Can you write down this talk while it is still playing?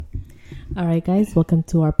All right, guys, welcome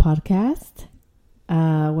to our podcast.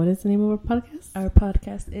 What is the name of our podcast? Our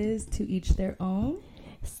podcast is To Each Their Own.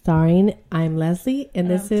 Starring, I'm Leslie, and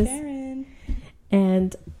this is Karen.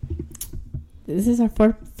 And this is our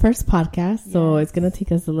first podcast, so it's gonna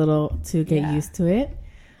take us a little to get used to it.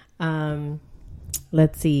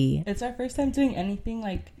 Let's see. It's our first time doing anything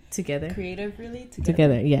like together, creative, really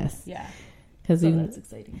together. Yes. Yeah. Because that's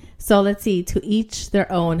exciting. So let's see. To Each Their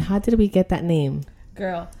Own. How did we get that name?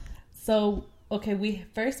 Girl. So, okay, we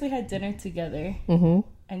had dinner together,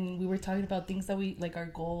 and we were talking about things that we, like our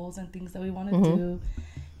goals and things that we want to do,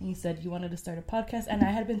 and you said you wanted to start a podcast, and I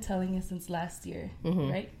had been telling you since last year,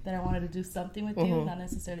 right, that I wanted to do something with you, not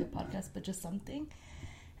necessarily a podcast, but just something,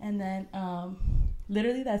 and then,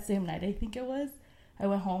 literally that same night, I think it was, I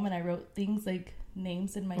went home and I wrote things like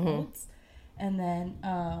names in my notes, and then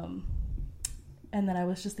I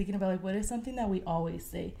was just thinking about, like, what is something that we always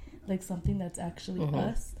say, like something that's actually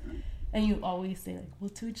us. And you always say, like, well,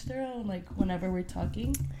 to each their own, like, whenever we're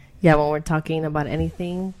talking. Yeah, when we're talking about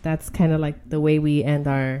anything, that's kind of like the way we end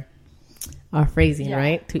our phrasing,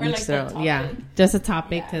 right? To each their own. Yeah, just a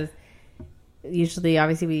topic, because usually,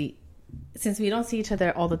 obviously, since we don't see each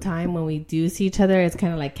other all the time, when we do see each other, it's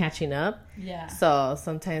kind of like catching up. Yeah. So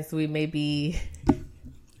sometimes we may be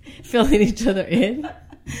filling each other in.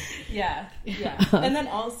 Yeah. And then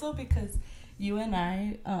also because you and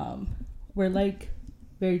I, we're, like,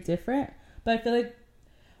 very different, but I feel like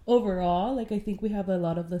overall, like, I think we have a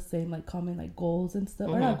lot of the same, like, common, like, goals and stuff,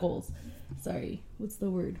 or not goals, sorry, what's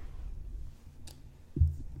the word,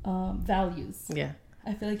 values. Yeah,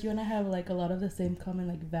 I feel like you and I have, like, a lot of the same common,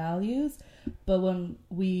 like, values, but when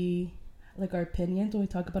we, like, our opinions, when we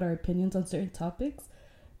talk about our opinions on certain topics,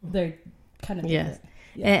 they're kind of different.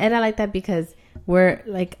 Yeah. And I like that because we're,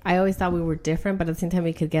 like, I always thought we were different, but at the same time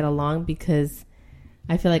we could get along, because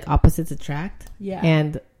I feel like opposites attract. Yeah.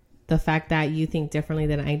 And the fact that you think differently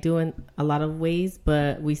than I do in a lot of ways,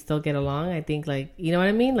 but we still get along, I think, like, you know what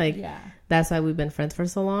I mean? Like, that's why we've been friends for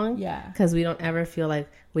so long. Yeah. Because we don't ever feel like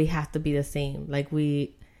we have to be the same. Like,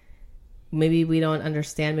 maybe we don't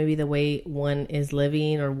understand maybe the way one is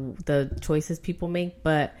living or the choices people make,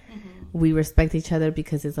 but we respect each other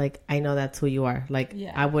because it's like, I know that's who you are. Like,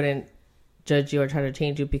 I wouldn't judge you or try to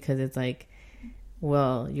change you because it's like,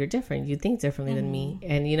 well, you're different. You think differently than me.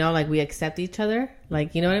 And, you know, like, we accept each other.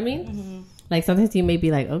 Like, you know what I mean? Like, sometimes you may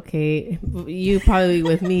be like, okay, you probably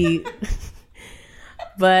with me.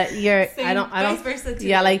 But you're, same, I don't,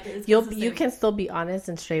 yeah, like, you can still be honest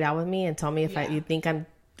and straight out with me and tell me if you think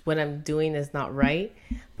what I'm doing is not right.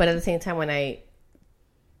 But at the same time, when I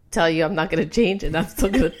tell you I'm not going to change and I'm still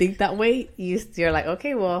going to think that way, you're like,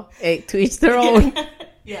 okay, well, hey, to each their own.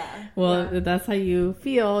 Yeah. Well, if that's how you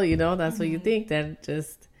feel, you know, that's what you think, then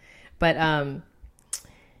just, but,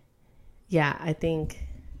 yeah, I think,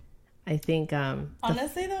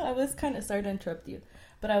 honestly though, I was kind of, sorry to interrupt you,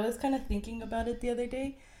 but I was kind of thinking about it the other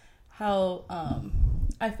day, how,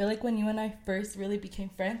 I feel like when you and I first really became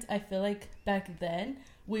friends, I feel like back then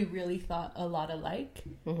we really thought a lot alike,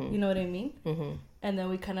 you know what I mean? And then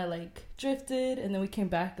we kind of, like, drifted, and then we came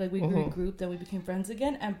back, like, we regrouped, and we became friends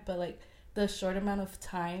again, but, like, the short amount of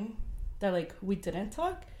time that, like, we didn't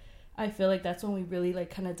talk, I feel like that's when we really, like,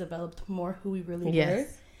 kind of developed more who we really were.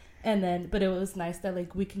 And then, but it was nice that,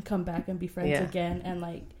 like, we can come back and be friends again, and,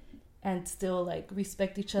 like, and still, like,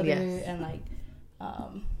 respect each other, and, like,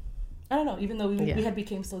 I don't know, even though we had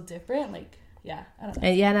became so different, like, I don't know.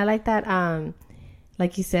 And I like that,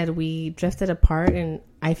 like you said, we drifted apart, and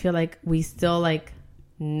I feel like we still, like,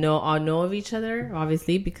 know of each other,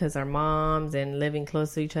 obviously, because our moms and living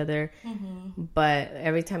close to each other. But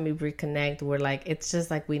every time we reconnect, we're like, it's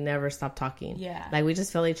just like we never stop talking. Like, we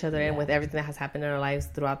just fill each other in with everything that has happened in our lives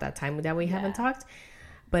throughout that time that we haven't talked.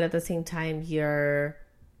 But at the same time, you're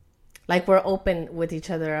like, we're open with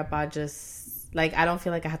each other about just, like, I don't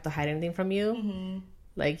feel like I have to hide anything from you.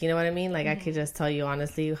 Like, you know what I mean? Like, I could just tell you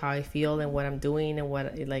honestly how I feel and what I'm doing and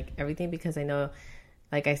what, like, everything, because I know,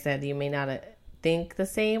 like I said, you may not think the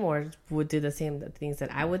same or would do the same things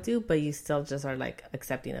that I would do, but you still just are, like,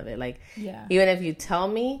 accepting of it. Like, even if you tell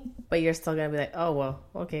me, but you're still gonna be like, oh, well,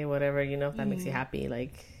 okay, whatever, you know, if that makes you happy.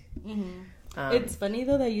 Like, it's funny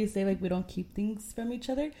though that you say, like, we don't keep things from each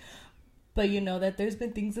other, but you know that there's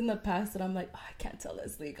been things in the past that I'm like, oh, I can't tell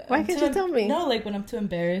Leslie. Why can't you tell me? No, like, when I'm too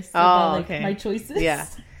embarrassed about, like, my choices.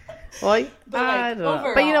 Well, but, I don't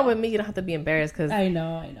know. But, you know, with me, you don't have to be embarrassed, because I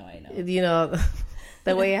know. You know,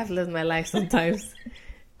 the way I have lived my life, sometimes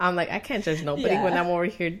I'm like, I can't judge nobody when I'm over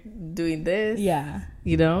here doing this.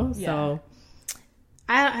 You know? So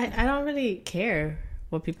I don't really care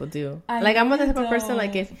what people do. I'm the type of person,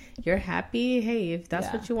 like, if you're happy, hey, if that's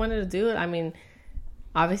what you wanted to do, I mean,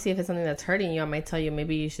 obviously if it's something that's hurting you, I might tell you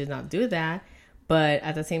maybe you should not do that. But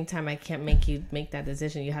at the same time, I can't make you make that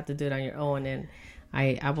decision. You have to do it on your own. And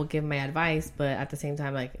I will give my advice, but at the same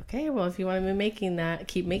time, like, okay, well, if you want to be making that,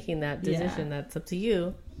 keep making that decision. Yeah. That's up to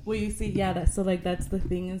you. Well, you see, so like that's the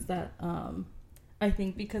thing is that I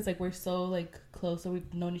think because like we're so like close, so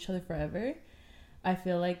we've known each other forever. I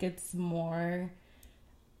feel like it's more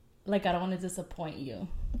like I don't want to disappoint you.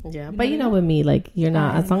 Yeah, but you know, with me, like you're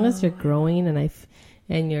not as long as you're growing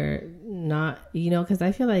and you're not, you know, because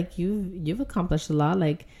I feel like you've accomplished a lot.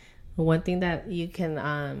 Like one thing that you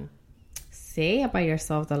can say about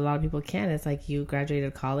yourself that a lot of people can't is like you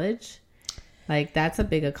graduated college. Like that's a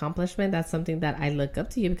big accomplishment. That's something that I look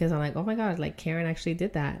up to you because I'm like, oh my god, like Karen actually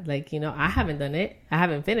did that. Like, you know, I haven't done it, I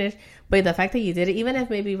haven't finished, but the fact that you did it, even if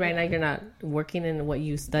maybe right now you're not working in what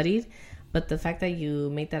you studied, but the fact that you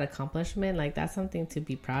made that accomplishment, like that's something to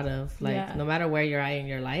be proud of. Like no matter where you're at in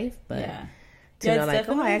your life, but to know like,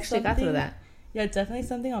 oh, I actually got through that. Yeah, definitely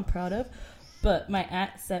something I'm proud of. But my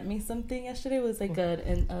aunt sent me something yesterday. It was like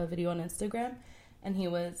a video on Instagram, and it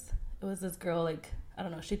was this girl, like, I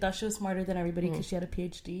don't know, she thought she was smarter than everybody because she had a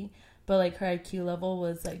PhD, but like her IQ level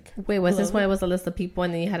was like, wait, was this when it was a list of people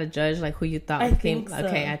and then you had to judge like who you thought came? So.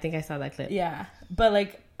 Okay, I think I saw that clip. Yeah, but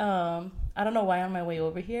like I don't know why on my way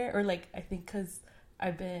over here, or like I think because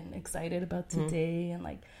I've been excited about today and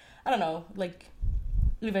like I don't know, like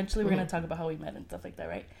eventually we're gonna talk about how we met and stuff like that,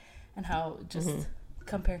 right? And how just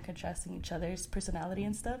compare and contrasting each other's personality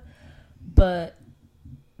and stuff. But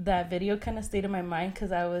that video kind of stayed in my mind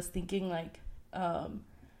because I was thinking like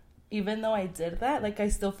even though I did that, like I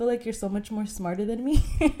still feel like you're so much more smarter than me.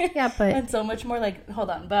 Yeah, but and so much more like, hold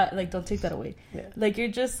on, but like don't take that away. Yeah. Like you're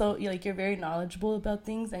just so like you're very knowledgeable about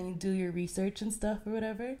things and you do your research and stuff or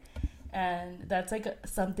whatever, and that's like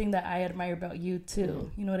something that I admire about you too.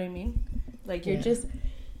 You know what I mean? Like you're just,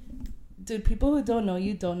 dude, people who don't know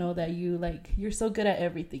you don't know that you like you're so good at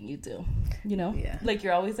everything you do. You know, like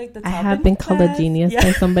you're always like the top. I have been called a genius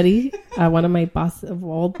by somebody. One of my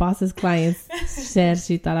old boss's clients said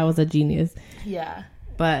she thought I was a genius. Yeah,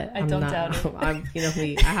 but I don't doubt it. I'm, you know,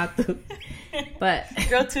 I have to. But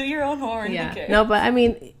girl, to your own horn. Yeah, no, but I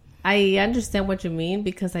mean, I understand what you mean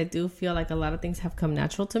because I do feel like a lot of things have come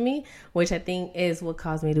natural to me, which I think is what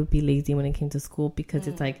caused me to be lazy when it came to school because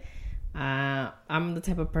it's like. I'm the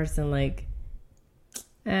type of person like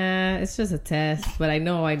it's just a test, but I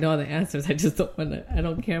know the answers. I just I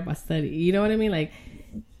don't care about study, you know what I mean? Like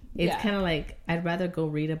it's kind of like I'd rather go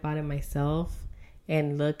read about it myself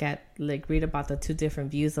and read about the two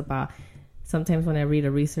different views. About sometimes when I read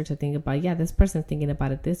a research I think about this person's thinking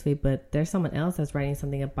about it this way, but there's someone else that's writing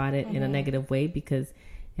something about it in a negative way because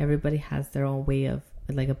everybody has their own way of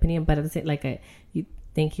like opinion. But at the same, like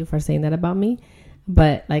thank you for saying that about me.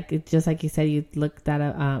 But like it's just like you said, you look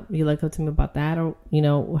up to me about that, or you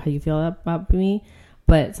know how you feel about me.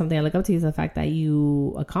 But something I look up to you is the fact that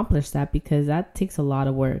you accomplished that because that takes a lot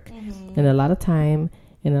of work and a lot of time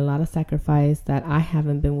and a lot of sacrifice that I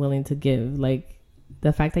haven't been willing to give. Like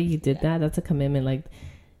the fact that you did that's a commitment. Like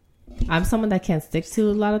I'm someone that can't stick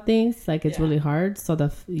to a lot of things. Like it's really hard. So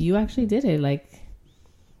you actually did it. Like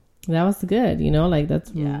that was good. You know, like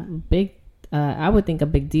that's big. I would think a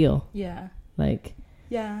big deal. Yeah. Like,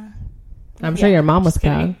 I'm sure your mom was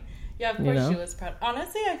proud. Yeah, of course she was proud.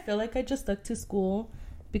 Honestly, I feel like I just stuck to school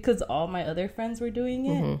because all my other friends were doing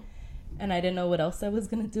it, and I didn't know what else I was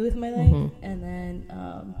gonna do with my life. And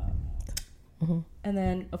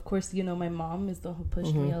then, of course, you know, my mom is the one who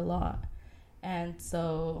pushed me a lot, and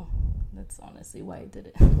so that's honestly why I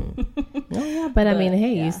did it. But I mean,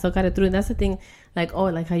 hey, you still got it through. And that's the thing, like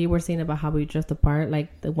how you were saying about how we drift apart.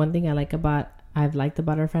 Like the one thing I've liked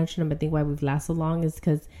about our friendship, and I think why we've lasted so long is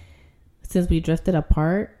because since we drifted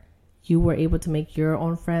apart, you were able to make your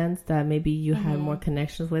own friends that maybe you had more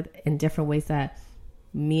connections with in different ways that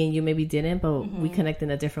me and you maybe didn't, but we connect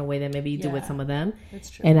in a different way that maybe you do with some of them. That's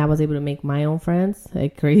true. And I was able to make my own friends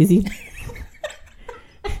like crazy.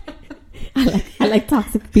 I like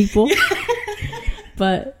toxic people.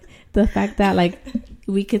 But the fact that like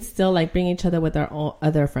we could still like bring each other with our own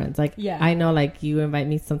other friends. Like I know like you invite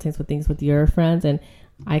me sometimes with things with your friends and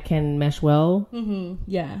I can mesh well.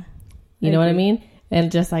 Yeah. You know what I mean? And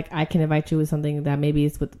just like I can invite you with something that maybe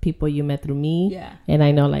it's with people you met through me. Yeah. And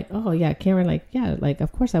I know like, oh yeah, Karen, like, yeah, like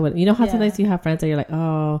of course I would. You know how sometimes you have friends that you're like,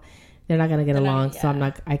 oh, they're not gonna get along, so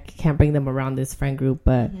I can't bring them around this friend group.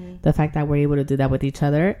 But the fact that we're able to do that with each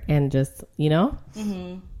other and just, you know,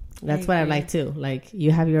 that's what I like too. Like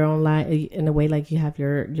you have your own life in a way, like you have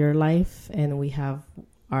your life, and we have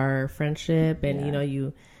our friendship, and you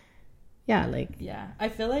know, I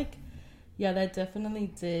feel like that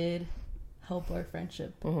definitely did help our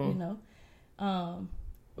friendship, you know,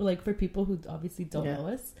 like for people who obviously don't know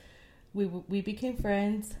us, we became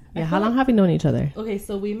friends. Yeah, how long have you known each other? Okay,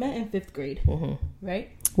 so we met in 5th grade, right?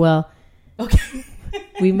 Well, okay.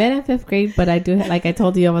 We met in 5th grade, but I do, like I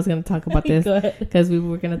told you, I was going to talk about this because we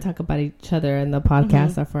were going to talk about each other in the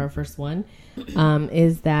podcast for our first one.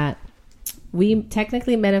 Is that we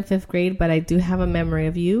technically met in 5th grade, but I do have a memory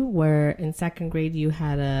of you where in 2nd grade you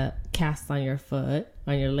had a cast on your foot,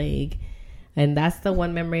 on your leg. And that's the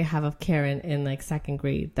one memory I have of Karen in like 2nd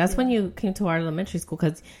grade. That's when you came to our elementary school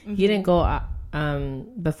because you didn't go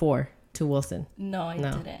before to Wilson. No, I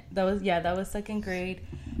didn't. That was 2nd grade.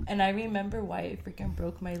 And I remember why I freaking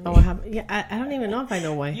broke my leg. Oh, I don't even know if I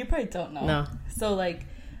know why. You probably don't know. No. So like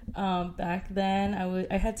back then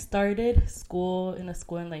I had started school in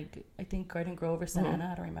like I think Garden Grove or Santa Ana,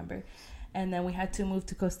 I don't remember. And then we had to move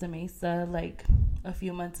to Costa Mesa like a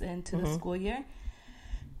few months into the school year.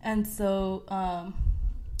 And so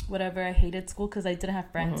whatever, I hated school because I didn't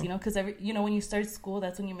have friends, you know, because when you start school,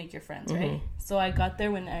 that's when you make your friends, right? So I got there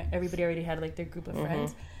when everybody already had like their group of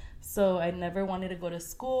friends. So I never wanted to go to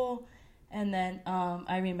school. And then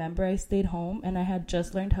I remember I stayed home and I had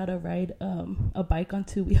just learned how to ride a bike on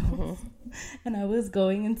 2 wheels. And I was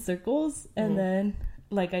going in circles and then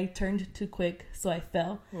like I turned too quick, so I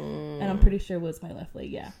fell. And I'm pretty sure it was my left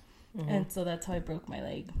leg, and so that's how I broke my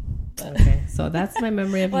leg. But okay, so that's my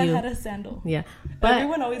memory of you. I had a sandal. Yeah, but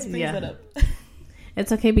everyone always brings that up.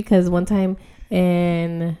 It's okay because one time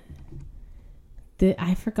I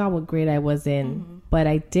forgot what grade I was in, but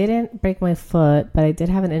I didn't break my foot, but I did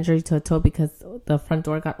have an injury to a toe because the front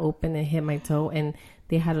door got open and hit my toe, and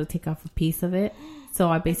they had to take off a piece of it. So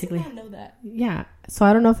I basically I did not know that. Yeah. So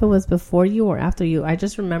I don't know if it was before you or after you. I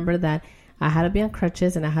just remember that I had to be on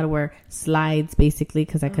crutches and I had to wear slides basically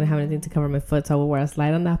because I couldn't have anything to cover my foot. So I would wear a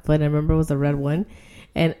slide on that foot. I remember it was a red one.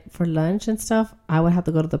 And for lunch and stuff, I would have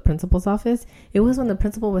to go to the principal's office. It was when the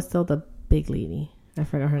principal was still the big lady. I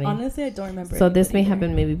forgot her name. Honestly, I don't remember. So this may have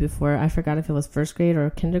been maybe before. I forgot if it was 1st grade or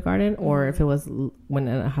kindergarten or if it was when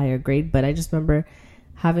in a higher grade. But I just remember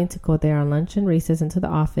having to go there on lunch and recess into the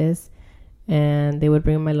office. And they would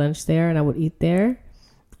bring my lunch there and I would eat there.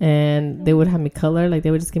 And they would have me color. Like,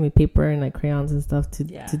 they would just give me paper and, like, crayons and stuff to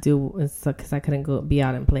do. Because I couldn't be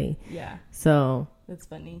out and play. Yeah. So. That's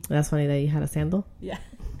funny. That's funny that you had a sandal? Yeah.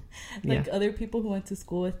 Like, other people who went to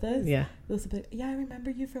school with us. Yeah. They'll be like, yeah, I remember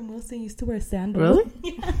you from Wilson. You used to wear a sandal. Really?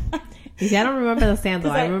 Yeah. See, I don't remember the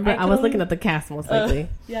sandal. I remember I was looking at the cast most likely.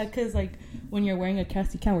 Yeah, because, like, when you're wearing a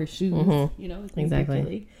cast, you can't wear shoes. You know?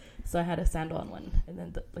 Exactly. So I had a sandal on one, and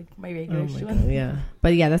then my regular shoe. Yeah,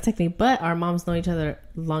 but yeah, that's technically. But our moms know each other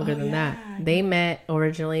longer than that. They met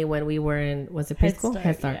originally when we were in Head Start?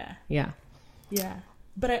 Head Start. Yeah.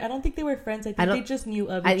 But I don't think they were friends. I think they just knew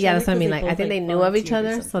of each other. Yeah, that's what I mean. Like, I think they knew of each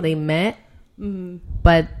other, so they met.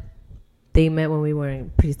 But they met when we were in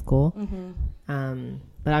preschool.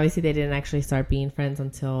 But obviously, they didn't actually start being friends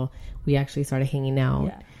until we actually started hanging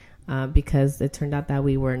out. Because it turned out that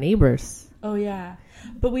we were neighbors. Oh yeah.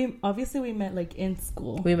 But we met like in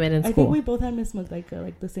school. We met in school. I think we both had Miss Maglaika,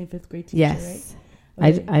 like the same 5th grade teacher, yes.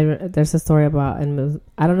 Right? Okay. I there's a story about, and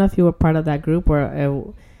I don't know if you were part of that group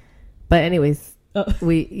or, but anyways, at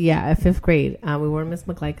 5th grade, we were in Miss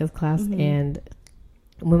Maglaika's class, and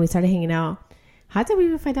when we started hanging out, how did we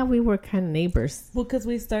even find out we were kind of neighbors? Well, because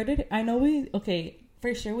we started,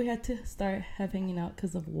 for sure we had to start hanging out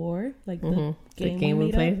because of War, like the game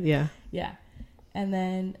we played. Yeah. And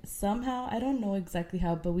then somehow, I don't know exactly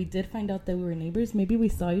how, but we did find out that we were neighbors. Maybe we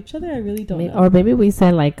saw each other. I really don't know. Or maybe we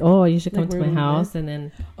said like, oh, you should come to my house. And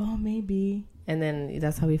then... Oh, maybe. And then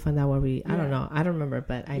that's how we found out where we... I don't know. I don't remember,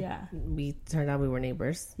 but we turned out we were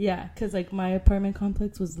neighbors. Yeah, because like my apartment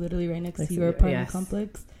complex was literally right next to your apartment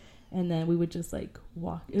complex. And then we would just like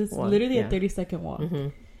walk. It was literally a 30-second walk.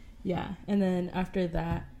 Yeah. And then after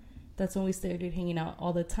that, that's when we started hanging out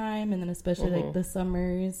all the time. And then especially like the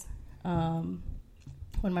summers...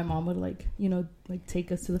 when my mom would like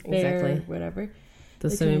take us to the fair or whatever, the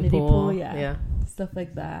swimming pool, stuff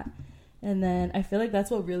like that. And then I feel like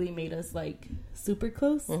that's what really made us like super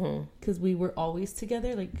close, because we were always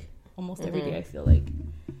together, like almost every day, I feel like.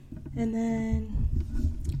 And then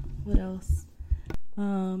what else?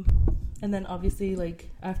 And then obviously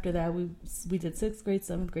like after that we did 6th grade,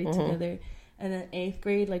 7th grade together. And then 8th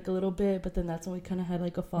grade, like a little bit, but then that's when we kind of had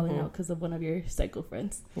like a falling out because of one of your psycho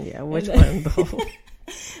friends. Yeah, which one though?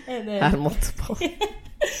 And then had multiple.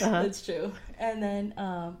 That's true. And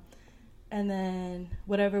then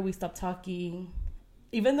whatever, we stopped talking.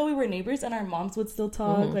 Even though we were neighbors and our moms would still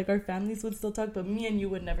talk, like our families would still talk, but me and you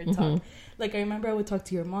would never talk. Like I remember I would talk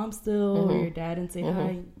to your mom still or your dad and say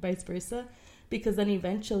hi, vice versa. Because then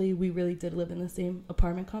eventually we really did live in the same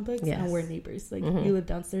apartment complex, yes. and we're neighbors. Like you lived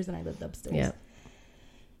downstairs and I lived upstairs. Yeah.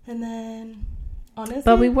 And then, honestly,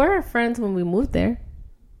 but we were friends when we moved there.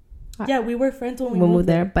 Yeah, we were friends when we moved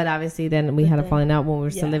there. But obviously, then we had a falling out when we were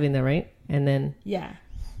still living there, right? And then yeah,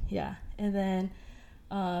 and then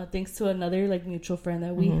thanks to another like mutual friend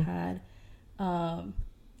that we had,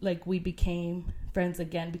 like we became friends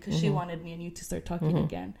again because she wanted me and you to start talking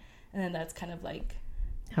again, and then that's kind of like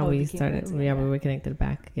how we started. We were connected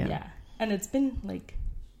back. Yeah, and it's been like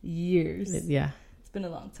years. It's been a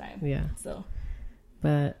long time. Yeah. So,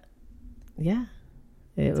 but yeah,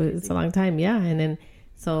 it's a long time. Yeah, and then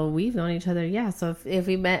so we've known each other. Yeah, so if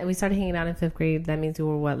we started hanging out in 5th grade. That means we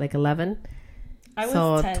were what, like 11? I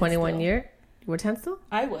was 10 21 still. year. You were 10 still?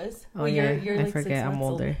 I was. Oh yeah, you're I like forget. I'm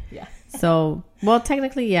older. Yeah. So well,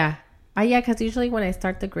 technically, yeah. Because usually when I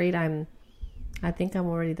start the grade, I think I'm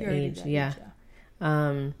already the age. Yeah.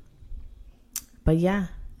 But yeah.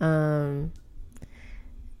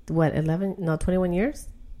 What, 11? No, 21 years?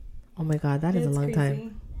 Oh my God, that is a long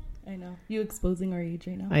time. I know. You exposing our age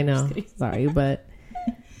right now. I know. Sorry, but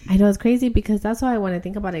I know it's crazy because that's why when I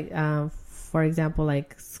think about it, for example,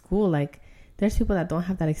 like school, like there's people that don't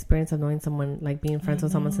have that experience of knowing someone, like being friends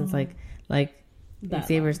with someone since like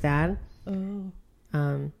Xavier's dad. Oh.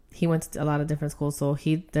 He went to a lot of different schools, so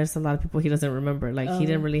there's a lot of people he doesn't remember. Like he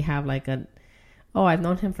didn't really have like I've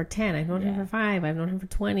known him for 10, I've known him for 5, I've known him for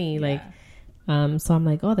 20. Like, so I'm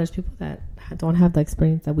like, there's people that don't have the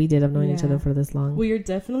experience that we did of knowing each other for this long. Well, you're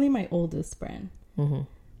definitely my oldest friend. Mm-hmm.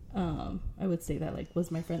 I would say that like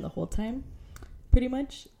was my friend the whole time, pretty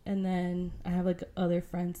much. And then I have like other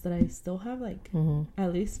friends that I still have like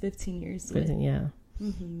at least 15 years with. Yeah.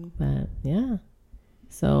 But yeah,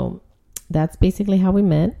 so that's basically how we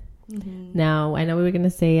met. Now I know we were gonna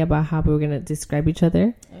say about how we were gonna describe each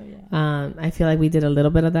other. I feel like we did a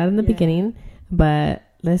little bit of that in the beginning, but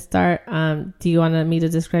let's start. Do you want me to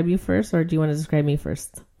describe you first, or do you want to describe me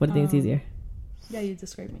first? What do you think is easier? Yeah, you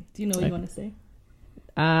describe me. Do you know what you want to say?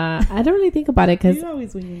 I don't really think about it because you're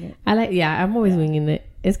always winging it. I'm always winging it.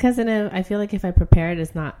 It's because I feel like if I prepare it,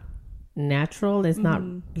 it's not natural. It's not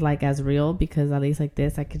like as real, because at least like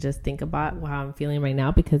this, I could just think about how I'm feeling right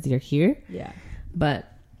now because you're here. Yeah. But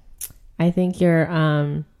I think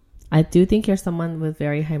I do think you're someone with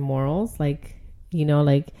very high morals. Like,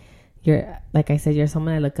 like you're, like I said, you're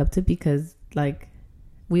someone I look up to because like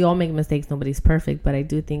we all make mistakes. Nobody's perfect. But I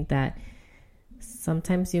do think that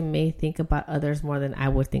sometimes you may think about others more than I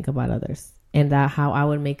would think about others, and that how I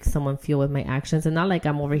would make someone feel with my actions. And not like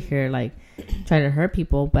I'm over here like trying to hurt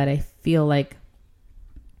people, but I feel like,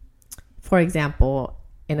 for example,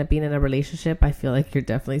 being in a relationship, I feel like you're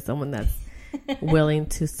definitely someone that's willing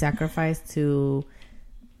to sacrifice to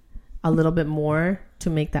a little bit more to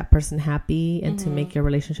make that person happy and to make your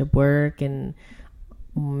relationship work, and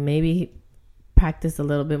maybe practice a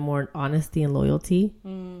little bit more honesty and loyalty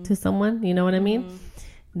to someone. You know what I mean?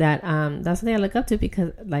 That's something I look up to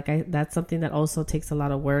because that's something that also takes a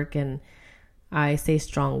lot of work, and I say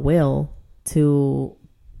strong will to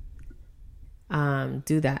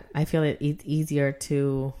do that. I feel it's easier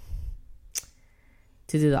to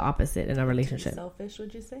do the opposite in a relationship. Selfish,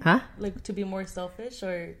 would you say? Huh? Like to be more selfish,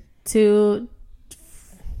 or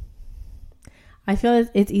I feel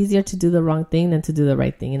it's easier to do the wrong thing than to do the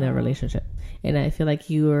right thing in a relationship. And I feel like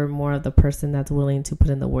you are more of the person that's willing to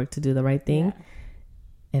put in the work to do the right thing. Yeah.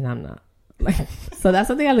 And I'm not. So that's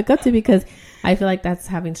something I look up to because I feel like that's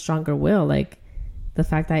having stronger will. Like the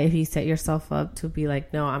fact that if you set yourself up to be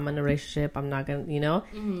like, no, I'm in a relationship, I'm not going to,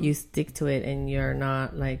 you stick to it and you're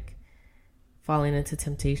not like falling into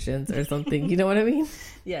temptations or something. You know what I mean?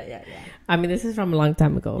 Yeah. I mean, this is from a long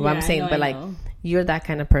time ago. Yeah, I'm saying, but you're that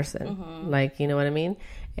kind of person. Like, you know what I mean?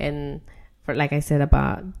 And for, like I said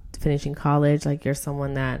about finishing college, like you're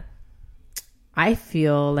someone that I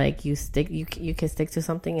feel like you can stick to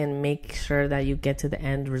something and make sure that you get to the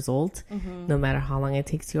end result, no matter how long it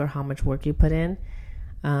takes you or how much work you put in.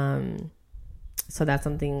 So that's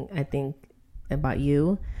something I think about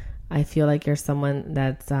you. I feel like you're someone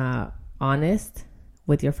that's honest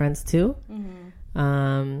with your friends too.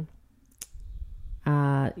 You're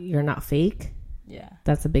not fake. Yeah,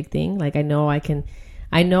 that's a big thing. Like I know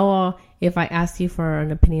if I ask you for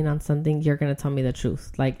an opinion on something, you're going to tell me the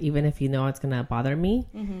truth. Like, even if you know it's going to bother me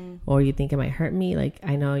or you think it might hurt me, like,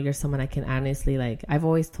 I know you're someone I can honestly, like, I've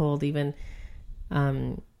always told even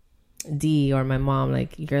Dee or my mom,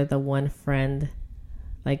 like, you're the one friend,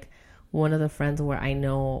 like, one of the friends where I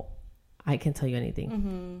know I can tell you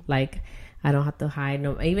anything. Like, I don't have to hide.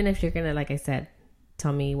 No, even if you're going to, like I said,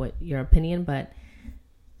 tell me what your opinion, but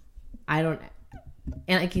I don't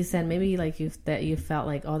And like you said, maybe like you felt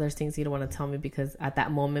like, oh, there's things you don't want to tell me because at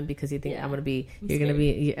that moment, because you think you're going to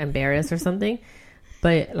be embarrassed or something.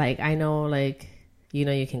 But like, I know, like, you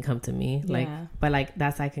know, you can come to me, like, but like,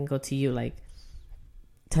 I can go to you, like,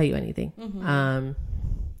 tell you anything.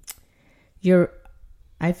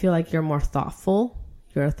 I feel like you're more thoughtful.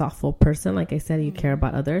 You're a thoughtful person. Like I said, you care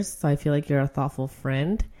about others. So I feel like you're a thoughtful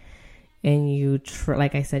friend, and you,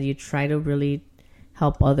 like I said, you try to really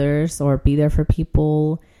help others or be there for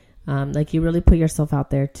people. Like you really put yourself out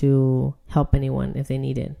there to help anyone if they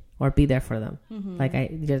need it or be there for them. Like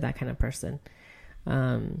you're that kind of person.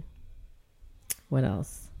 What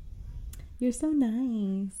else? You're so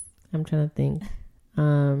nice. I'm trying to think.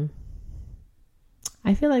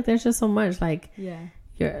 I feel like there's just so much, like,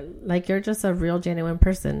 you're just a real genuine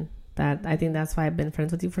person that I think that's why I've been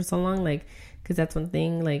friends with you for so long. Like, cause that's one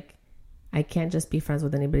thing, like, I can't just be friends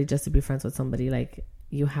with anybody just to be friends with somebody. Like,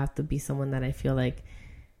 you have to be someone that I feel like,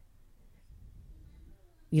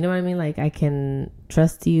 you know what I mean? Like, I can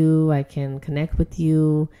trust you. I can connect with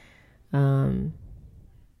you. And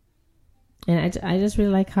I just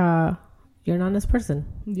really like how you're an honest person.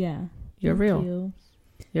 Yeah. You're real.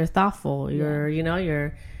 You're thoughtful. You're, you know,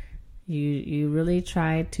 you really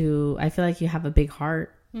try to, I feel like you have a big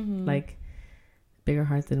heart, like bigger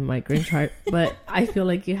heart than my Grinch heart, but I feel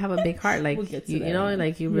like you have a big heart. Like, you know,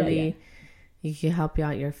 like you really, you can help you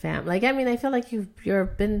out your family. Like, I mean, I feel like you've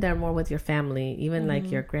been there more with your family, even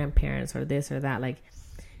like your grandparents or this or that, like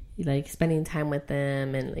spending time with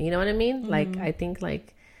them. And you know what I mean? Like, I think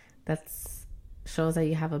like that's shows that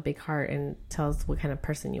you have a big heart and tells what kind of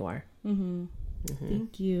person you are.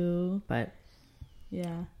 Thank you. But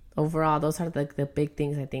yeah, overall, those are the big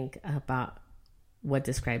things I think about what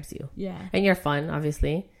describes you. Yeah. And you're fun,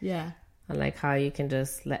 obviously. Yeah. I like how you can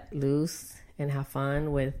just let loose and have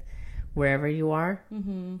fun with wherever you are.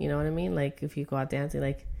 You know what I mean? Like, if you go out dancing,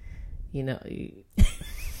 like, you know,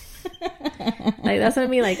 like, that's what I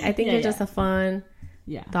mean. Like, I think you're just a fun,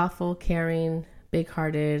 thoughtful, caring,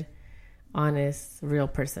 big-hearted, honest, real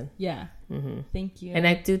person. Yeah. Thank you. And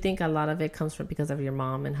I do think a lot of it comes from because of your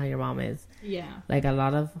mom and how your mom is. Yeah. Like, a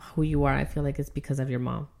lot of who you are, I feel like it's because of your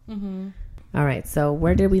mom. All right. So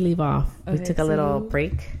where did we leave off? We took a little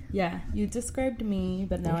break. Yeah. You described me,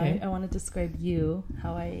 but now I want to describe you,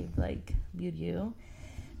 how I like viewed you.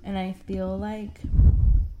 And I feel like,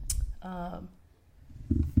 I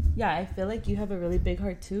feel like you have a really big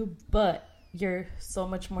heart too, but you're so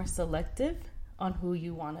much more selective on who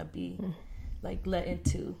you want to be, like, let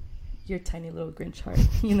into your tiny little Grinch heart,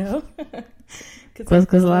 you know?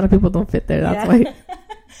 Because a lot of people don't fit there. That's why.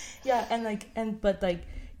 But like,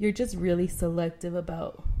 you're just really selective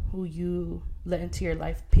about who you let into your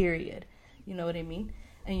life, period. You know what I mean?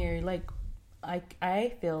 And you're like,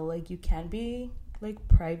 I feel like you can be like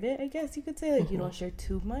private, I guess you could say. Like, you don't share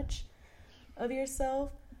too much of yourself,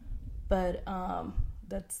 but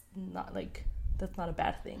that's not a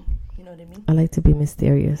bad thing. You know what I mean? I like to be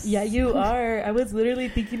mysterious. Yeah, you are. I was literally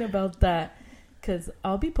thinking about that, because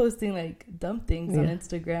I'll be posting like dumb things on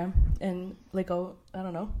Instagram, and like, I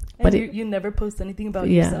don't know. And but you never post anything about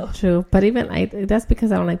yourself. Yeah, true. But even that's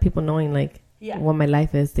because I don't like people knowing like what my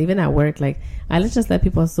life is. Even at work, like, I just let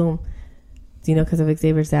people assume. You know, because of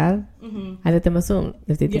Xavier's dad, I let them assume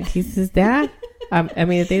if they think he's his dad. I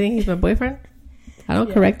mean, if they think he's my boyfriend, I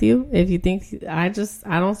don't correct you. If you think, I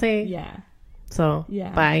don't say. Yeah. So,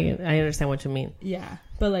 but I understand what you mean. Yeah.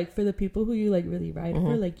 But like, for the people who you like really ride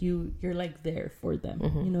for, like, you're like there for them.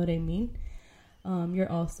 You know what I mean? You're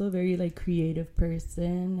also a very like creative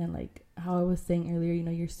person, and like how I was saying earlier, you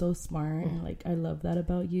know, you're so smart, and like, I love that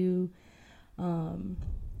about you.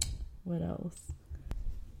 What else?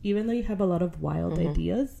 Even though you have a lot of wild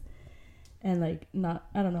ideas, and like, I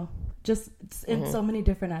don't know, just in so many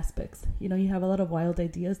different aspects, you know, you have a lot of wild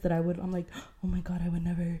ideas that I'm like, oh my God, I would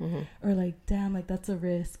never, or like, damn, like, that's a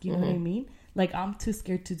risk, you know what I mean? Like, I'm too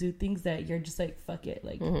scared to do things that you're just like, fuck it,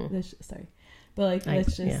 like, let's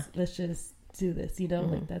just do this, you know,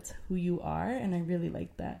 like, that's who you are, and I really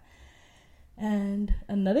like that. And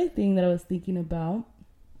another thing that I was thinking about,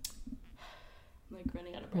 I'm like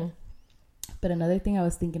running out of breath. But another thing I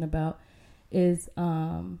was thinking about is,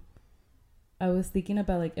 I was thinking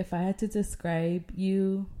about, like, if I had to describe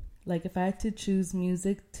you, like, if I had to choose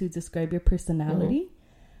music to describe your personality,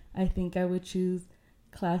 I think I would choose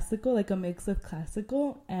classical, like a mix of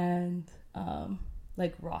classical and,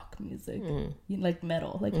 like, rock music, like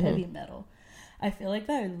metal, like heavy metal. I feel like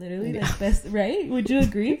that are literally the best, right? Would you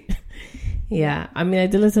agree? Yeah, I mean, I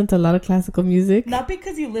did listen to a lot of classical music. Not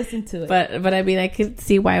because you listened to it. But I mean, I could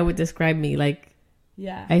see why it would describe me. Like,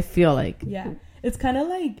 I feel like. Yeah. It's kind of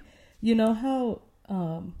like, you know how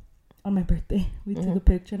on my birthday, we took a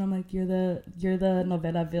picture, and I'm like, you're the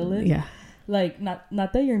novela villain. Yeah. Like, not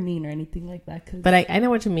that you're mean or anything like that. But I know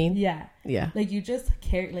what you mean. Yeah. Yeah. Like, you just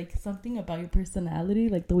carry, like, something about your personality,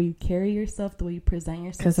 like the way you carry yourself, the way you present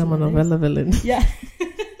yourself. Because I'm a novela villain. Yeah.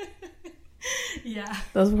 Yeah.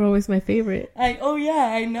 Those were always my favorite.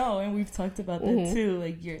 I know. And we've talked about that too.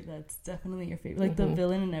 Like, that's definitely your favorite. Like, the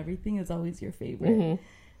villain and everything is always your favorite.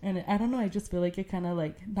 And I don't know, I just feel like it kind of,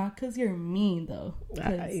 like, not because you're mean, though.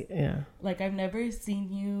 Yeah. Like, I've never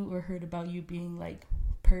seen you or heard about you being, like,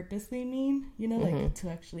 purposely mean, you know, like, to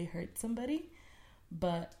actually hurt somebody.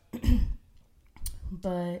 But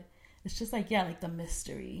it's just, like, yeah, like, the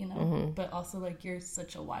mystery, you know. But also, like, you're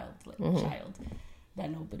such a wild, like, child that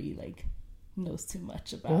nobody, like, knows too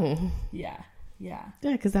much about. Yeah,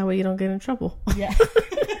 because that way you don't get in trouble. Yeah.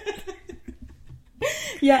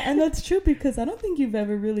 Yeah, and that's true, because I don't think you've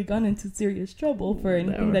ever really gone into serious trouble for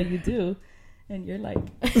anything that you do, and you're like,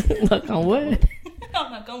 knock on wood.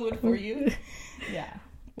 I'll knock on wood for you. Yeah,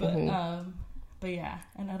 but yeah,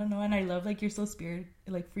 and I don't know, and I love, like, you're so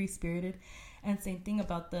free spirited, and same thing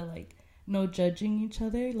about the, like, no judging each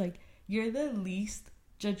other. Like, you're the least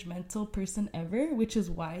judgmental person ever, which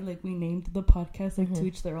is why, like, we named the podcast, like, To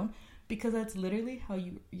Each Their Own, because that's literally how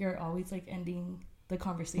you're always, like, ending the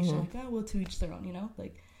conversation, like, oh, well, to each their own, you know,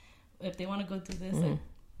 like, if they want to go do this, like,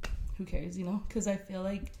 who cares, you know? Because I feel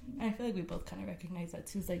like we both kind of recognize that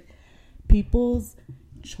too. It's like, people's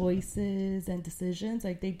choices and decisions,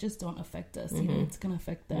 like, they just don't affect us, you know, it's gonna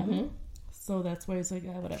affect them. So that's why it's like,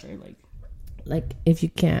 whatever, like if you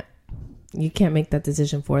can't make that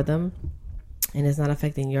decision for them, and it's not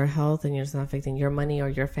affecting your health, and it's not affecting your money or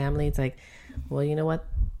your family, it's like, well, you know what,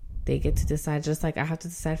 they get to decide, just like I have to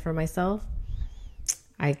decide for myself.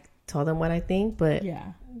 I told them what I think, but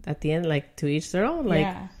at the end, like, to each their own.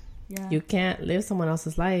 Like, you can't live someone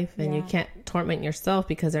else's life, and you can't torment yourself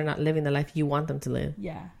because they're not living the life you want them to live.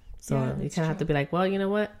 Yeah. So you kind of have to be like, well, you know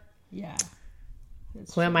what? Yeah.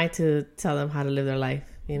 Who am I to tell them how to live their life,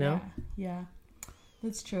 you know? Yeah.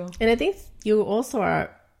 That's true. And I think you also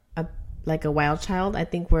are like a wild child. I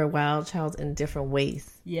think we're wild childs in different ways.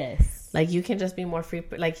 Yes. Like, you can just be more free.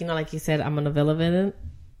 Like, you know, like you said, I'm a novella villain.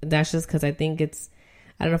 That's just because I think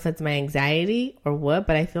I don't know if it's my anxiety or what,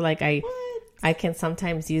 but I feel like I can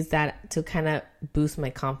sometimes use that to kind of boost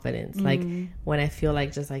my confidence. Like, when I feel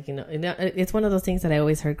like, just like, you know, it's one of those things that I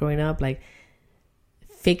always heard growing up, like,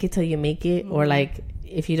 fake it till you make it, or like,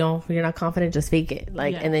 if you're not confident, just fake it,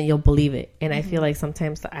 like, and then you'll believe it. And I feel like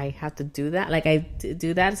sometimes I have to do that. Like, I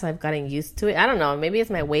do that, so I've gotten used to it. I don't know, maybe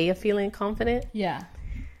it's my way of feeling confident. Yeah.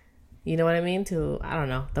 You know what I mean? I don't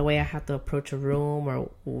know, the way I have to approach a room,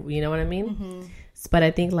 or, you know what I mean? But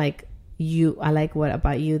I think, like, I like what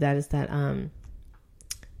about you, that is that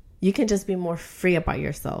you can just be more free about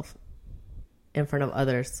yourself in front of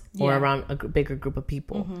others, or around a bigger group of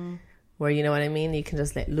people, where, you know what I mean, you can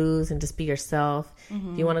just let loose and just be yourself.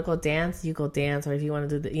 If you want to go dance, you go dance, or if you want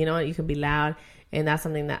to do you know what, you can be loud, and that's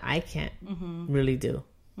something that I can't really do.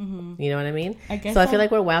 You know what I mean? I feel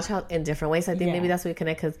like we're wild child in different ways. I think maybe that's what we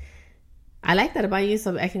connect, because I like that about you,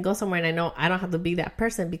 so I can go somewhere and I know I don't have to be that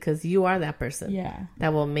person, because you are that person. Yeah.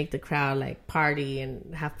 That will make the crowd, like, party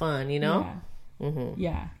and have fun, you know?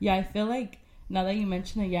 Yeah. Yeah, I feel like, now that you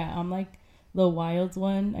mention it, I'm like the wild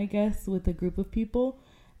one, I guess, with a group of people.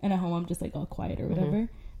 And at home, I'm just, like, all quiet or whatever.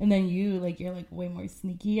 And then you, like, you're, like, way more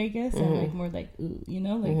sneaky, I guess. And, like, more, like, ooh, you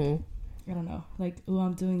know? Like, I don't know. Like, ooh,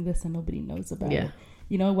 I'm doing this and nobody knows about it.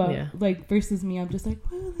 You know, like, versus me, I'm just like,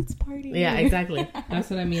 well, let's party. Yeah, exactly. That's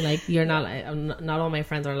what I mean. Like, you're not all my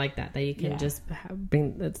friends are like that you can just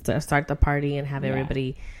start the party and have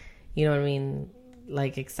everybody, you know what I mean,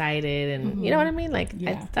 like, excited, and you know what I mean? Like,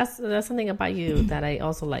 that's something about you that I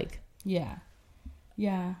also like. Yeah.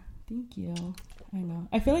 Thank you. I know.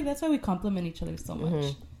 I feel like that's why we compliment each other so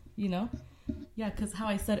much, you know? Yeah, because how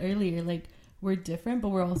I said earlier, like, we're different, but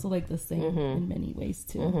we're also, like, the same in many ways,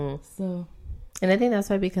 too. So... And I think that's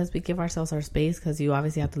why, because we give ourselves our space, because you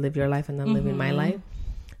obviously have to live your life and then living my life.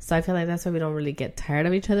 So I feel like that's why we don't really get tired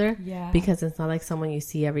of each other. Yeah. Because it's not like someone you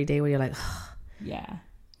see every day where you're like, yeah.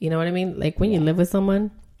 You know what I mean? Like, when you live with someone,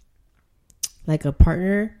 like a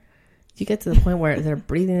partner, you get to the point where their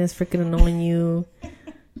breathing is freaking annoying you.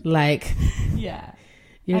 Like,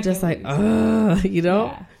 you're just like, you know?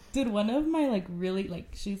 Yeah. Dude, one of my, like, really, like,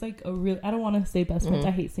 she's, like, a real, I don't want to say best friends.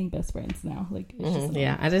 I hate saying best friends now. Like, it's just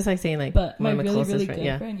I just like saying, like, but my really, really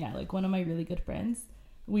good friend, like, one of my really good friends,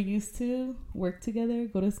 we used to work together,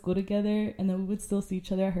 go to school together, and then we would still see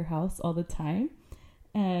each other at her house all the time,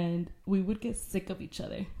 and we would get sick of each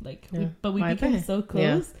other. Like, but we became so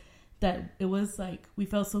close that it was, like, we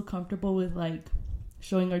felt so comfortable with, like,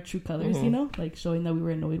 showing our true colors, you know, like showing that we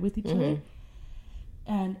were annoyed with each other.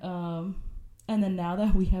 And then now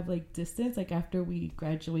that we have like distance, like after we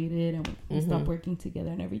graduated and we stopped working together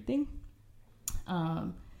and everything,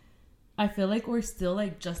 I feel like we're still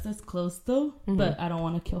like just as close though, but I don't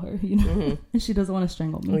want to kill her, you know, and she doesn't want to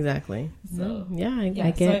strangle me. Exactly. So yeah, I get,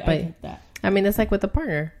 I get that. I mean, it's like with a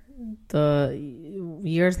partner. The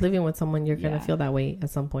years living with someone, you're gonna feel that way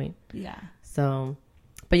at some point. Yeah. So,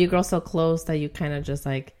 but you grow so close that you kind of just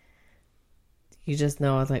like, you just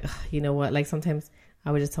know. It's like, you know what? Like sometimes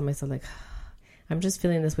I would just tell myself like, I'm just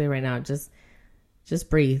feeling this way right now. Just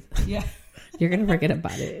breathe. Yeah. You're gonna forget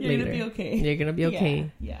about it. You're later. gonna be okay. You're gonna be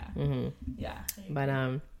okay. Yeah. Yeah.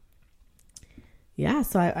 But yeah.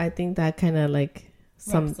 So I think that kind of like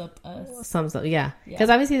sums up. Yeah. Because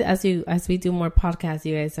obviously, as we do more podcasts,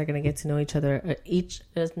 you guys are gonna get to know each other.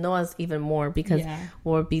 Know us even more because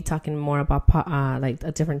we'll be talking more about like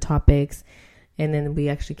different topics, and then we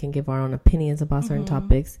actually can give our own opinions about certain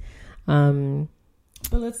topics. But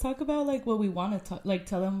let's talk about like what we want to talk. Like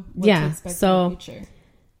tell them what to expect in the future.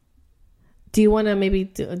 Do you want to maybe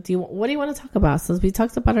what do you want to talk about? So we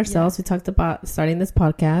talked about ourselves. We talked about starting this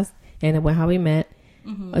podcast and how we met.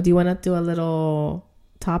 Do you want to do a little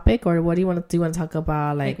topic, or what do you want to do? You want to talk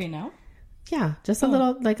about like right now? Yeah, just a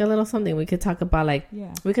little something we could talk about. Like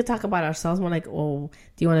we could talk about ourselves more. Like, do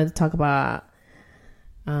you want to talk about?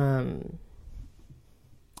 Well,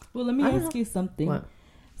 let me ask you something. What?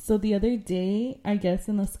 So the other day, I guess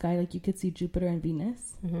in the sky, like you could see Jupiter and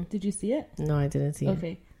Venus. Did you see it? No, I didn't see it.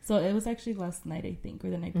 Okay. So it was actually last night, I think, or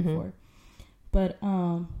the night before. But,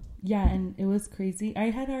 yeah, and it was crazy. I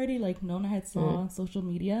had already, like, known, I had saw on social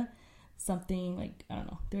media something, like, I don't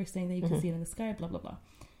know, they were saying that you can see it in the sky, blah, blah, blah.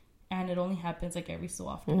 And it only happens, like, every so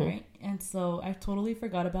often, right? And so I totally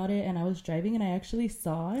forgot about it, and I was driving, and I actually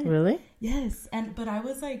saw it. Really? Yes. But I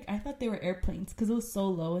was, like, I thought they were airplanes, because it was so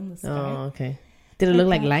low in the sky. Oh, okay. Did it look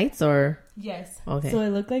like lights, or? Yes. Okay. So it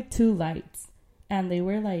looked like two lights, and they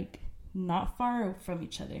were, like, not far from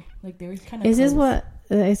each other. Like they were kind of Is this what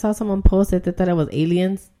I saw someone post it? They thought it was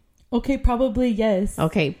aliens. Okay, probably yes.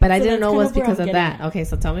 Okay, but I didn't know it was because of that. Okay,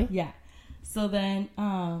 so tell me. Yeah. So then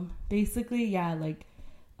basically like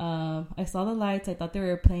I saw the lights, I thought they were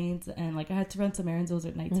airplanes, and like I had to run some errands. It was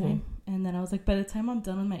at nighttime, and then I was like, by the time I'm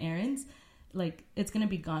done with my errands, like it's gonna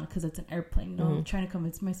be gone because it's an airplane. No, I'm trying to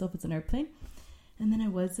convince myself it's an airplane, and then I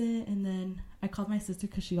wasn't, and then I called my sister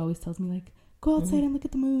because she always tells me like, go outside and look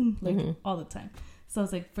at the moon, like all the time. So I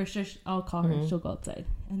was like, for sure, I'll call her. She'll go outside.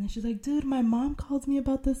 And then she's like, dude, my mom called me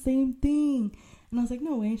about the same thing. And I was like,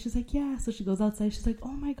 no way. And she's like, yeah. So she goes outside. She's like,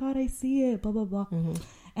 oh my God, I see it. Blah, blah, blah.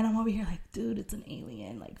 And I'm over here like, dude, it's an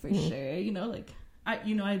alien. Like, for sure. You know, like, I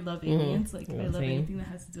love aliens. Like, I love anything that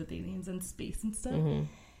has to do with aliens and space and stuff. And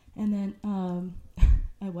then,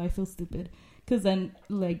 I feel stupid. Because then,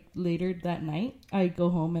 like, later that night, I go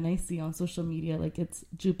home and I see on social media, like, it's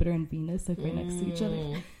Jupiter and Venus, like, right next to each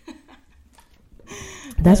other.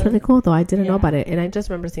 That's really cool, though. I didn't know about it. And I just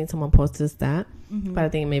remember seeing someone post that. But I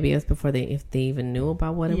think maybe it was before if they even knew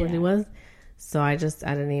about what it really was. So I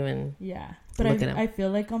didn't even But I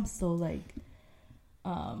feel like I'm so, like,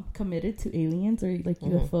 committed to aliens or, like,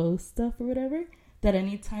 UFO stuff or whatever, that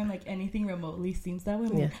anytime like anything remotely seems that way,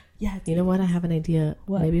 I'm like, you know what? I have an idea.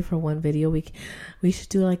 What? Maybe for one video we should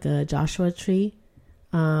do like a Joshua Tree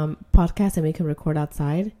podcast, and we can record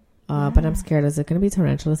outside. But I'm scared. Is it going to be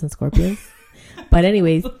tarantulas and scorpions? But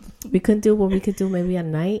anyways, we could do what we could do maybe at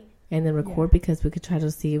night and then record because we could try to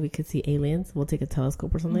see if we could see aliens. We'll take a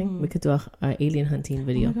telescope or something. We could do a alien hunting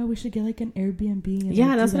video. Oh my God, we should get like an Airbnb. And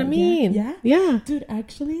yeah, that's what I mean. Yeah. Dude,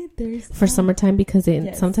 actually, there's for summertime because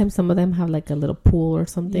sometimes some of them have like a little pool or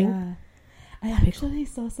something. Yeah, I actually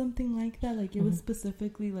saw something like that. Like it was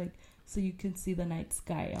specifically like so you can see the night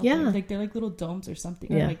sky. Out there. Like they're like little domes or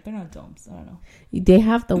something. Or like they're not domes. I don't know. They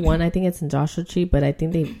have the one. I think it's in Joshua Tree, but I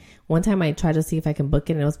think one time I tried to see if I can book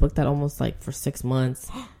it, and it was booked out almost like for 6 months.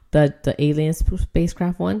 The alien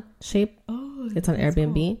spacecraft one shape. Oh, it's on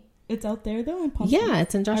Airbnb. Cool. It's out there though in Palm Springs? Yeah,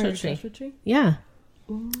 it's in Joshua Tree. Yeah.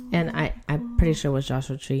 Ooh. And I'm pretty sure it was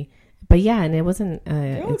Joshua Tree. But yeah, and it wasn't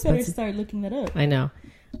Girl, better start looking that up. I know.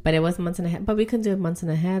 But it was months and a half. But we couldn't do it months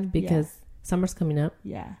and a half because summer's coming up.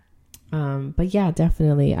 Yeah. But yeah,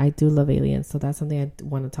 definitely I do love aliens, so that's something I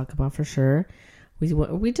want to talk about for sure.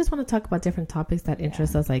 We just want to talk about different topics that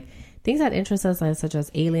interest us, like things that interest us, like such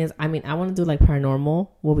as aliens. I mean, I want to do like paranormal,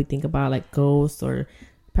 what we think about like ghosts or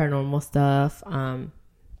paranormal stuff,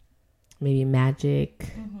 maybe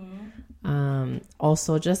magic,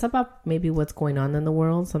 also just about maybe what's going on in the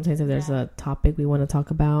world. Sometimes if there's a topic we want to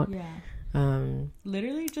talk about,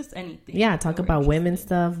 Literally just anything. Yeah, talk about women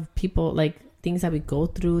stuff, people, like things that we go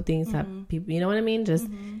through, things that people, you know what I mean? Just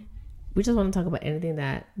we just want to talk about anything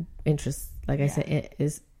that interests. Like I said, it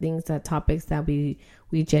is things that topics that we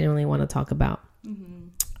genuinely want to talk about.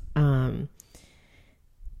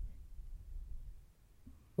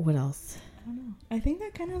 What else? I don't know. I think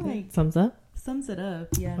that kind of like sums it up.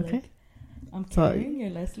 Yeah. Okay. Like, I'm Karen, you're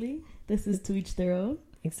Leslie. This is To Each Their Own.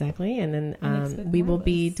 Exactly. And then we will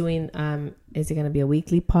be doing, is it going to be a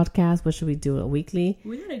weekly podcast? What should we do? A weekly?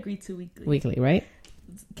 We're going to agree to weekly. Weekly, right?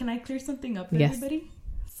 Can I clear something up for everybody?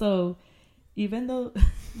 So even though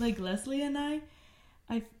like Leslie and I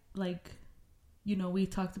like, you know, we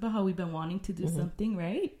talked about how we've been wanting to do something,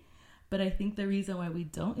 right? But I think the reason why we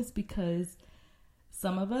don't is because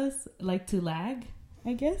some of us like to lag,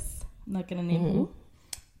 I guess. I'm not going to name who.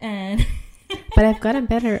 And... But I've gotten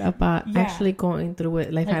better about actually going through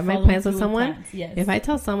it. Like, I have my plans with someone. Yes. If I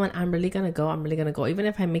tell someone I'm really going to go, I'm really going to go. Even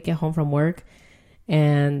if I make it home from work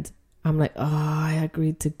and I'm like, oh, I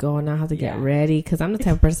agreed to go. Now I have to get ready. Because I'm the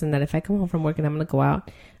type of person that if I come home from work and I'm going to go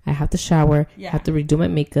out, I have to shower. I have to redo my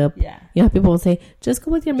makeup. Yeah. You know, people will say, just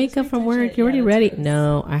go with your makeup from work. You're already ready.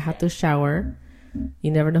 No, I have to shower.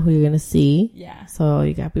 You never know who you're going to see. Yeah. So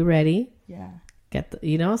you got to be ready. Yeah.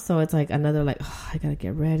 You know, so it's like another like, oh, I gotta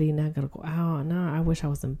get ready now, I gotta go out now, I wish I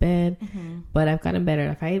was in bed. But I've gotten better.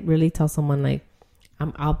 If I really tell someone like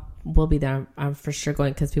we'll be there, I'm for sure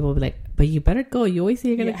going, because people will be like, but you better go, you always say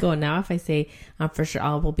you're gonna go. Now if I say I'm for sure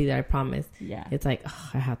we'll be there, I promise, it's like, oh,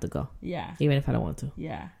 I have to go, even if I don't want to.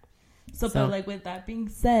 So but like with that being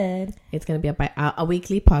said, it's gonna be a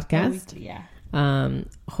weekly podcast.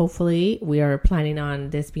 Hopefully we are planning on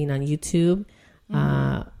this being on YouTube,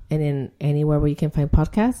 and in anywhere where you can find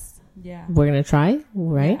podcasts. We're going to try,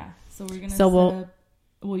 right? Yeah. So we're going to set up...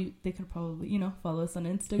 Well, they could probably, you know, follow us on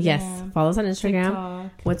Instagram. Yes, follow us on Instagram.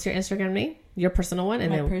 TikTok. What's your Instagram name? Your personal one?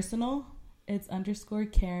 And my personal, it's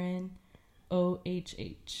 _Karen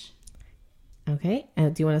OHH. Okay.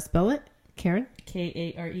 And do you want to spell it? Karen?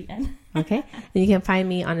 Karen. Okay. And you can find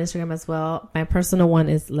me on Instagram as well. My personal one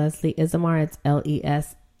is Leslie Isamar. It's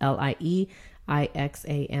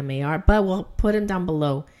LESLIEIXAMAR, but we'll put them down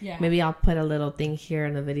below. Maybe I'll put a little thing here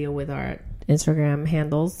in the video with our Instagram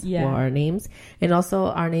handles or our names, and also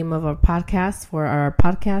our name of our podcast for our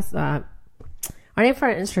podcast. Our name for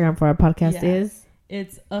our Instagram for our podcast is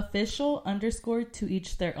it's official _To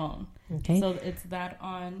Each Their Own. Okay, so it's that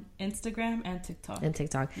on Instagram and TikTok.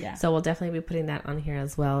 So we'll definitely be putting that on here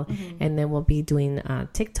as well, and then we'll be doing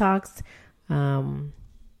TikToks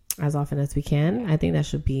as often as we can. I think that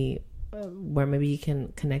should be where maybe you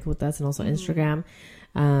can connect with us, and also Instagram.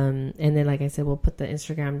 And then, like I said, we'll put the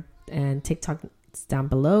Instagram and TikTok down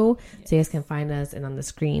below so you guys can find us and on the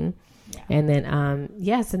screen. And then, and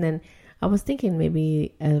then I was thinking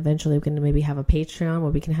maybe eventually we can maybe have a Patreon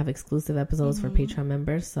where we can have exclusive episodes for Patreon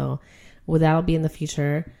members. So that'll be in the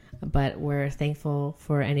future, but we're thankful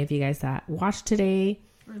for any of you guys that watched today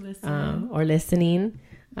or listening.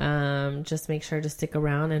 Just make sure to stick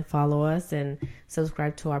around and follow us and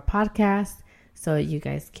subscribe to our podcast so you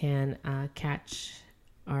guys can catch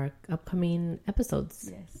our upcoming episodes.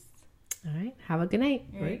 Yes. All right. Have a good night.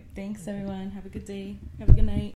 All right. Thanks, everyone. Have a good day. Have a good night.